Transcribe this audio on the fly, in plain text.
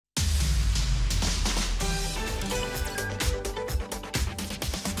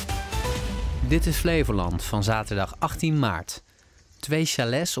Dit is Flevoland van zaterdag 18 maart. 2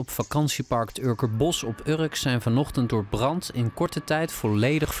 chalets op vakantiepark het Urkerbos op Urk zijn vanochtend door brand in korte tijd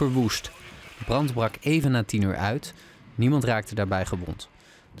volledig verwoest. De brand brak even na 10 uur uit. Niemand raakte daarbij gewond.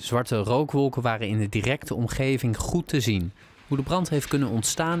 De zwarte rookwolken waren in de directe omgeving goed te zien. Hoe de brand heeft kunnen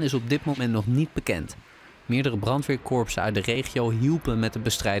ontstaan is op dit moment nog niet bekend. Meerdere brandweerkorpsen uit de regio hielpen met het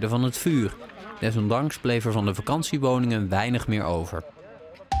bestrijden van het vuur. Desondanks bleef er van de vakantiewoningen weinig meer over.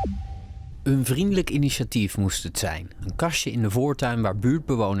 Een vriendelijk initiatief moest het zijn. Een kastje in de voortuin waar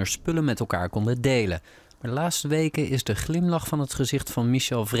buurtbewoners spullen met elkaar konden delen. Maar de laatste weken is de glimlach van het gezicht van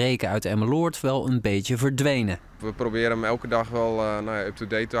Michel Vreken uit Emmeloord wel een beetje verdwenen. We proberen hem elke dag wel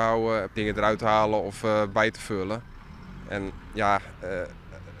up-to-date te houden, dingen eruit te halen of bij te vullen. En ja,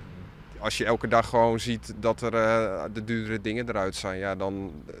 als je elke dag gewoon ziet dat er de duurdere dingen eruit zijn, ja,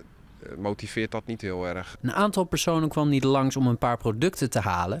 dan motiveert dat niet heel erg. Een aantal personen kwam niet langs om een paar producten te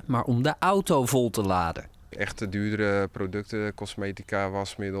halen, maar om de auto vol te laden. Echte duurdere producten, cosmetica,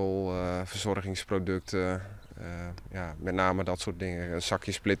 wasmiddel, verzorgingsproducten, ja, met name dat soort dingen. Een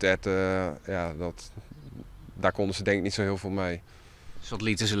zakje splitterwten, ja, daar konden ze denk ik niet zo heel veel mee. Dus dat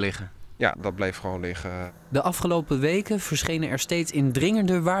lieten ze liggen? Ja, dat bleef gewoon liggen. De afgelopen weken verschenen er steeds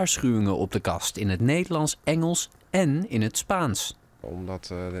indringender waarschuwingen op de kast in het Nederlands, Engels en in het Spaans. Omdat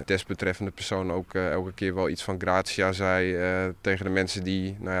de desbetreffende persoon ook elke keer wel iets van gratia zei tegen de mensen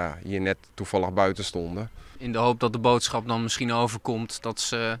die hier net toevallig buiten stonden. In de hoop dat de boodschap dan misschien overkomt dat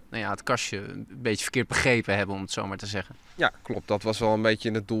ze het kastje een beetje verkeerd begrepen hebben, om het zo maar te zeggen. Ja, klopt. Dat was wel een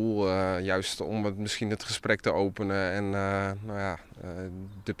beetje het doel. Juist om misschien het gesprek te openen en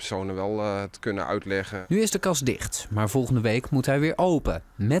de personen wel te kunnen uitleggen. Nu is de kast dicht, maar volgende week moet hij weer open,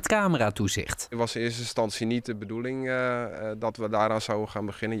 met cameratoezicht. Het was in eerste instantie niet de bedoeling dat we daaraan zouden gaan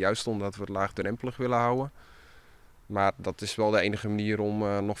beginnen. Juist omdat we het laagdrempelig willen houden. Maar dat is wel de enige manier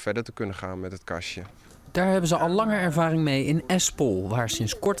om nog verder te kunnen gaan met het kastje. Daar hebben ze al langer ervaring mee in Espel, waar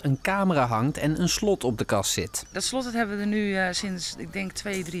sinds kort een camera hangt en een slot op de kast zit. Dat slot dat hebben we er nu sinds, ik denk 2-3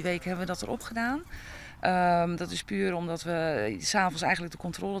 weken hebben we dat erop gedaan. Dat is puur omdat we 's avonds eigenlijk de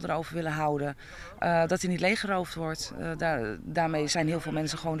controle erover willen houden. Dat hij niet leeggeroofd wordt. Daarmee zijn heel veel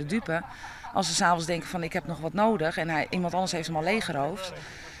mensen gewoon de dupe. Als ze 's avonds denken van ik heb nog wat nodig en iemand anders heeft hem al leeggeroofd.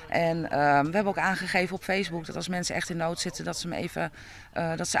 En we hebben ook aangegeven op Facebook dat als mensen echt in nood zitten, dat ze me even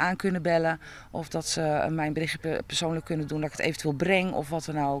dat ze aan kunnen bellen. Of dat ze mijn berichtje persoonlijk kunnen doen, dat ik het eventueel breng of wat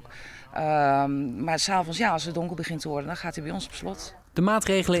dan ook. Maar 's avonds, als het donker begint te worden, dan gaat hij bij ons op slot. De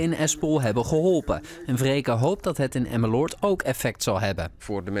maatregelen in Espel hebben geholpen. En Vreken hoopt dat het in Emmeloord ook effect zal hebben.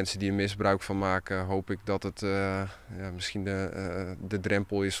 Voor de mensen die er misbruik van maken, hoop ik dat het misschien de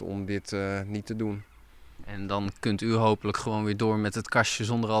drempel is om dit niet te doen. En dan kunt u hopelijk gewoon weer door met het kastje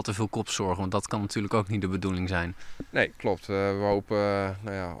zonder al te veel kopzorgen. Want dat kan natuurlijk ook niet de bedoeling zijn. Nee, klopt. We hopen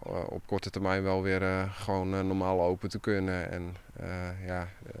op korte termijn wel weer gewoon normaal open te kunnen. En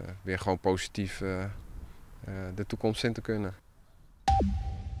weer gewoon positief de toekomst in te kunnen.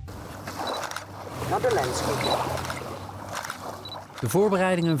 Naar de landscape. De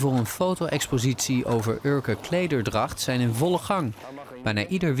voorbereidingen voor een foto-expositie over Urke Klederdracht zijn in volle gang. Bijna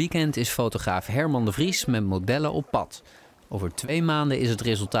ieder weekend is fotograaf Herman de Vries met modellen op pad. Over 2 maanden is het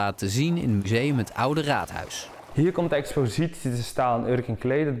resultaat te zien in het museum Het Oude Raadhuis. Hier komt de expositie te staan, Urke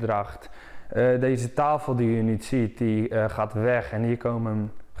Klederdracht. Deze tafel die u niet ziet, die gaat weg en hier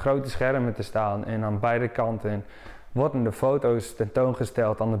komen grote schermen te staan. En aan beide kanten worden de foto's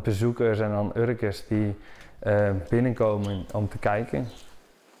tentoongesteld aan de bezoekers en aan Urkers die binnenkomen om te kijken.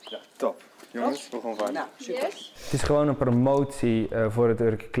 Ja, top. Jongens, we gaan fijn. Nou, super. Yes. Het is gewoon een promotie voor het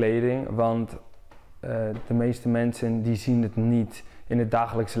Urke kleding, want de meeste mensen die zien het niet in het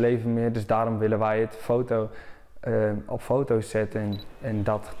dagelijkse leven meer. Dus daarom willen wij het op foto's zetten en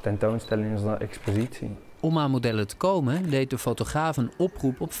dat tentoonstellen in onze expositie. Om aan modellen te komen deed de fotograaf een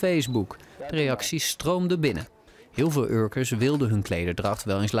oproep op Facebook. De reacties stroomden binnen. Heel veel Urkers wilden hun klederdracht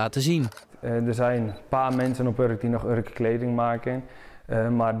wel eens laten zien. Er zijn een paar mensen op Urk die nog Urke kleding maken.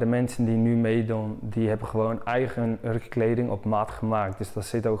 Maar de mensen die nu meedoen, die hebben gewoon eigen Urke kleding op maat gemaakt. Dus dat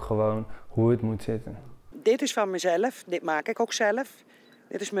zit ook gewoon hoe het moet zitten. Dit is van mezelf, dit maak ik ook zelf.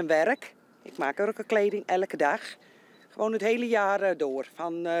 Dit is mijn werk. Ik maak Urke kleding elke dag. Gewoon het hele jaar door,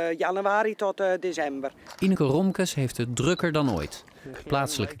 van januari tot december. Ineke Romkes heeft het drukker dan ooit.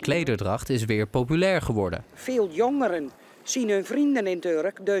 Plaatselijke klederdracht is weer populair geworden. Veel jongeren zien hun vrienden in het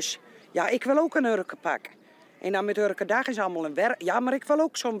Urk, dus ja, ik wil ook een Urkenpak. En dan met Urkendag is allemaal een werk. Ja, maar ik wil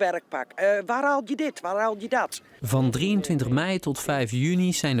ook zo'n werkpak. Waar haal je dit? Waar haal je dat? Van 23 mei tot 5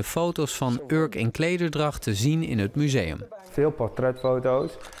 juni zijn de foto's van Urk en Klederdracht te zien in het museum. Veel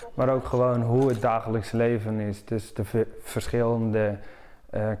portretfoto's, maar ook gewoon hoe het dagelijks leven is. Dus de verschillende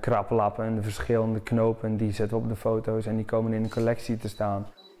kraplappen en de verschillende knopen, die zetten we op de foto's en die komen in een collectie te staan.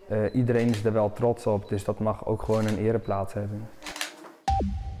 Iedereen is er wel trots op, dus dat mag ook gewoon een ereplaats hebben.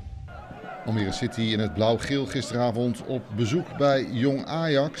 Almere City in het blauw-geel gisteravond op bezoek bij Jong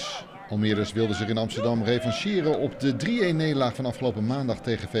Ajax. Almere's wilden zich in Amsterdam revancheren op de 3-1 nederlaag van afgelopen maandag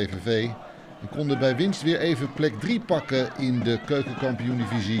tegen VVV. En konden bij winst weer even plek 3 pakken in de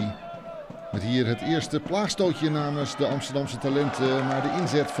keukenkampioen-divisie. Met hier het eerste plaagstootje namens de Amsterdamse talenten. Maar de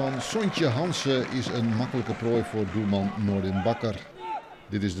inzet van Sontje Hansen is een makkelijke prooi voor doelman Noordin Bakker.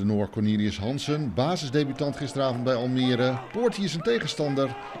 Dit is de Noor Cornelius Hansen, basisdebutant gisteravond bij Almere. Poort hier zijn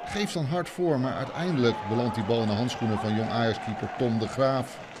tegenstander, geeft dan hard voor, maar uiteindelijk belandt die bal in de handschoenen van Jong Ajax-keeper Tom de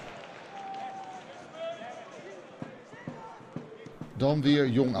Graaf. Dan weer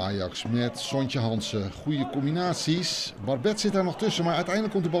Jong Ajax met Sontje Hansen. Goede combinaties. Barbet zit daar nog tussen, maar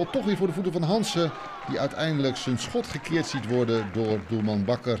uiteindelijk komt de bal toch weer voor de voeten van Hansen. Die uiteindelijk zijn schot gekeerd ziet worden door doelman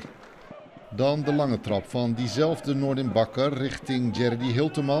Bakker. Dan de lange trap van diezelfde Noordin Bakker richting Jerdy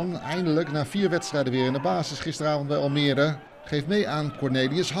Hilteman. Eindelijk na 4 wedstrijden weer in de basis gisteravond bij Almere. Geeft mee aan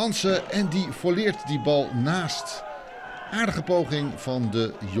Cornelius Hansen en die volleert die bal naast. Aardige poging van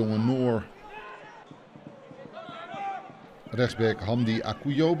de jonge Noor. Rechtsback Hamdi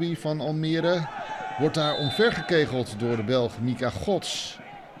Akuyobi van Almere wordt daar omvergekegeld door de Belg Mika Gods,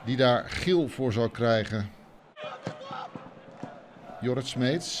 die daar geel voor zou krijgen. Jorrit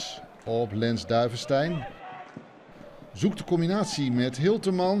Smeets op Lens Duivenstein. Zoekt de combinatie met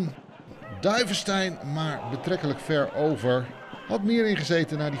Hilteman. Duivenstein maar betrekkelijk ver over. Had meer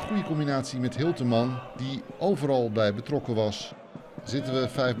ingezeten naar die goede combinatie met Hilteman, die overal bij betrokken was. Zitten we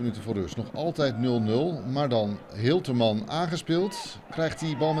 5 minuten voor rust. Nog altijd 0-0. Maar dan Hilteman aangespeeld. Krijgt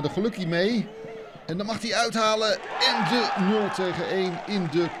die bal met een gelukkie mee. En dan mag hij uithalen. En de 0-1 in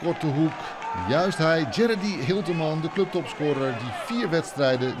de korte hoek. Juist hij, Jerdy Hilteman, de clubtopscorer die 4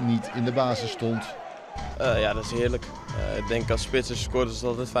 wedstrijden niet in de basis stond. Ja, dat is heerlijk. Ik denk als spits als je scoort is het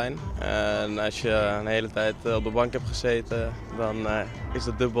altijd fijn. En als je een hele tijd op de bank hebt gezeten, dan is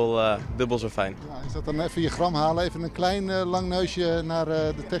het dubbel zo fijn. Ja, is dat dan even je gram halen, even een klein lang neusje naar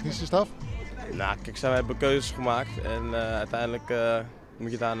de technische staf? Nou, kijk, we hebben keuzes gemaakt en uiteindelijk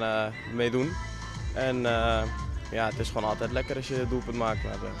moet je daar mee doen. En ja, het is gewoon altijd lekker als je het doelpunt maakt,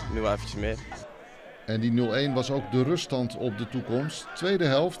 maar nu wel eventjes meer. En die 0-1 was ook de ruststand op de toekomst. Tweede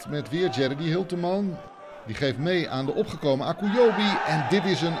helft met weer Jerdy Hilteman. Die geeft mee aan de opgekomen Akuyobi. En dit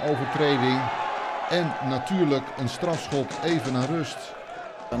is een overtreding. En natuurlijk een strafschop even naar rust.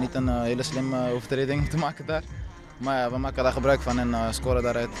 Niet een hele slimme overtreding te maken daar. Maar ja, we maken daar gebruik van en scoren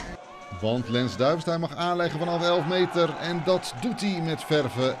daaruit. Want Lens Duivenstein mag aanleggen vanaf 11 meter. En dat doet hij met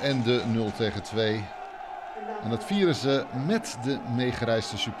verve en de 0-2. En dat vieren ze met de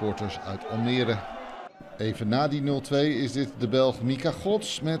meegereisde supporters uit Almere. Even na die 0-2 is dit de Belg Mika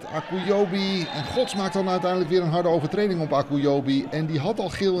Gods met Akuyobi. En Gods maakt dan uiteindelijk weer een harde overtreding op Akuyobi. En die had al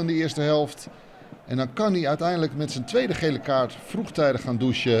geel in de eerste helft. En dan kan hij uiteindelijk met zijn tweede gele kaart vroegtijdig gaan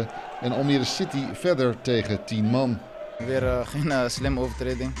douchen. En Almere City verder tegen 10 man. Weer geen slimme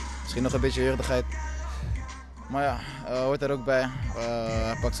overtreding. Misschien nog een beetje jeugdigheid. Maar ja, hoort er ook bij.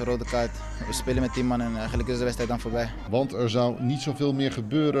 Hij pakt zijn rode kaart. We spelen met 10 man en eigenlijk is de wedstrijd dan voorbij. Want er zou niet zoveel meer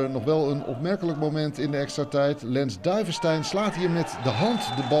gebeuren. Nog wel een opmerkelijk moment in de extra tijd. Lens Duivenstein slaat hier met de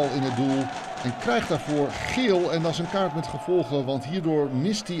hand de bal in het doel. En krijgt daarvoor geel. En dat is een kaart met gevolgen. Want hierdoor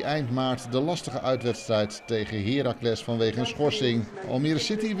mist hij eind maart de lastige uitwedstrijd tegen Heracles vanwege een schorsing. Almere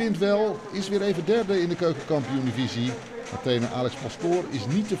City wint wel. Is weer even derde in de keukenkampioen-divisie. Maar trainer Alex Pastoor is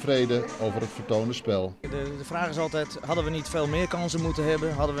niet tevreden over het vertoonde spel. De vraag is altijd, hadden we niet veel meer kansen moeten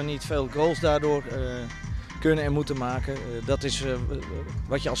hebben? Hadden we niet veel goals daardoor kunnen en moeten maken? Dat is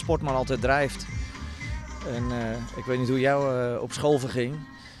wat je als sportman altijd drijft. En ik weet niet hoe jou op school verging.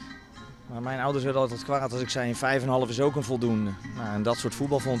 Maar mijn ouders werden altijd kwaad als ik zei, 5,5 is ook een voldoende. Nou, en dat soort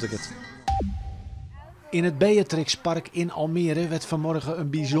voetbal vond ik het. In het Beatrixpark in Almere werd vanmorgen een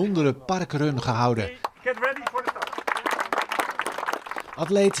bijzondere parkrun gehouden. Get ready for the start.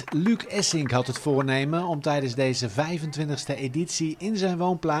 Atleet Luc Essink had het voornemen om tijdens deze 25e editie in zijn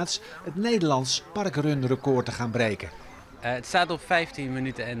woonplaats het Nederlands parkrunrecord te gaan breken. Het staat op 15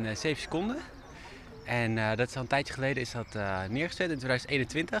 minuten en 7 seconden. En dat is al een tijdje geleden is dat neergezet in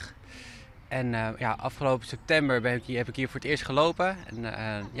 2021. En ja, afgelopen september heb ik hier voor het eerst gelopen. En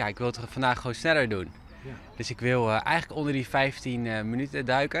ja, ik wil het vandaag gewoon sneller doen. Ja. Dus ik wil eigenlijk onder die 15 minuten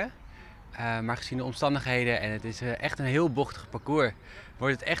duiken. Maar gezien de omstandigheden en het is echt een heel bochtig parcours,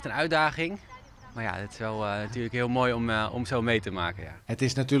 wordt het echt een uitdaging. Maar ja, het is wel natuurlijk heel mooi om zo mee te maken. Ja. Het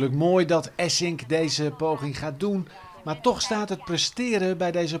is natuurlijk mooi dat Essink deze poging gaat doen. Maar toch staat het presteren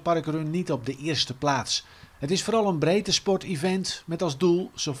bij deze parkrun niet op de eerste plaats. Het is vooral een breedte sportevent met als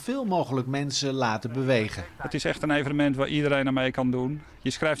doel zoveel mogelijk mensen laten bewegen. Het is echt een evenement waar iedereen aan mee kan doen. Je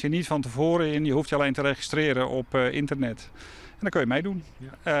schrijft je niet van tevoren in, je hoeft je alleen te registreren op internet. En dan kun je meedoen.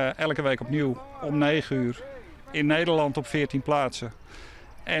 Elke week opnieuw om 9 uur. In Nederland op 14 plaatsen.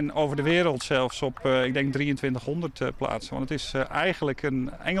 En over de wereld zelfs op, ik denk 2300 plaatsen. Want het is eigenlijk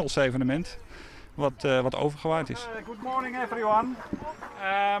een Engels evenement wat overgewaaid is. Good morning everyone.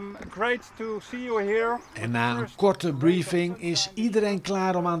 Great to see you here. En na een korte briefing is iedereen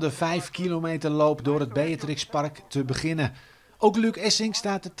klaar om aan de 5 kilometer loop door het Beatrixpark te beginnen. Ook Luc Essink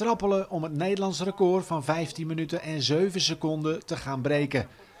staat te trappelen om het Nederlands record van 15 minuten en 7 seconden te gaan breken.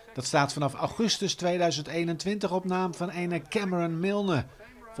 Dat staat vanaf augustus 2021 op naam van ene Cameron Milne.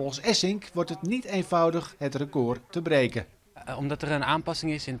 Volgens Essink wordt het niet eenvoudig het record te breken. Omdat er een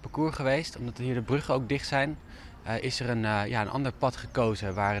aanpassing is in het parcours geweest, omdat hier de bruggen ook dicht zijn, is er een ander pad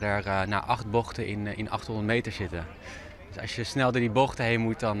gekozen waar er 8 bochten in 800 meter zitten. Dus als je snel door die bochten heen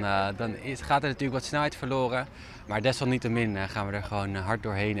moet, dan gaat er natuurlijk wat snelheid verloren. Maar desalniettemin gaan we er gewoon hard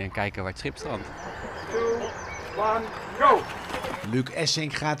doorheen en kijken waar het schip strandt. 2, 1, go! Luc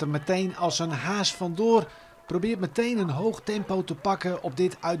Essink gaat er meteen als een haas vandoor. Probeert meteen een hoog tempo te pakken op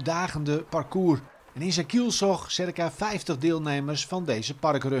dit uitdagende parcours. En in zijn kielzog circa 50 deelnemers van deze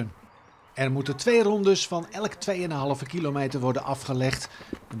parkrun. Er moeten 2 rondes van elk 2,5 kilometer worden afgelegd.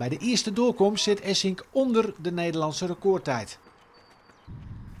 En bij de eerste doorkomst zit Essink onder de Nederlandse recordtijd.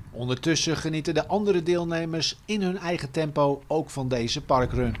 Ondertussen genieten de andere deelnemers in hun eigen tempo ook van deze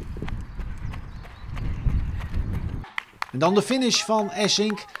parkrun. En dan de finish van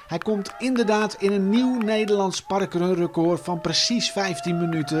Essink. Hij komt inderdaad in een nieuw Nederlands parkrunrecord van precies 15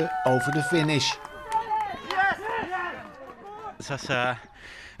 minuten over de finish. Het was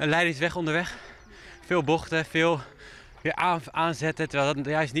een leidingsweg onderweg. Veel bochten, veel weer aanzetten, terwijl dat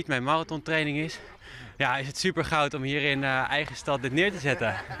juist niet mijn marathontraining is. Ja, is het super goud om hier in eigen stad dit neer te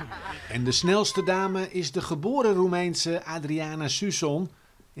zetten. En de snelste dame is de geboren Roemeense Adriana Suson.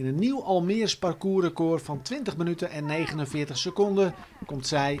 In een nieuw Almeers parcoursrecord van 20 minuten en 49 seconden komt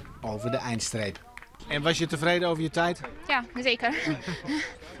zij over de eindstreep. En was je tevreden over je tijd? Ja, zeker.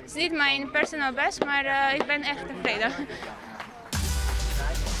 Het is niet mijn personal best, maar ik ben echt tevreden.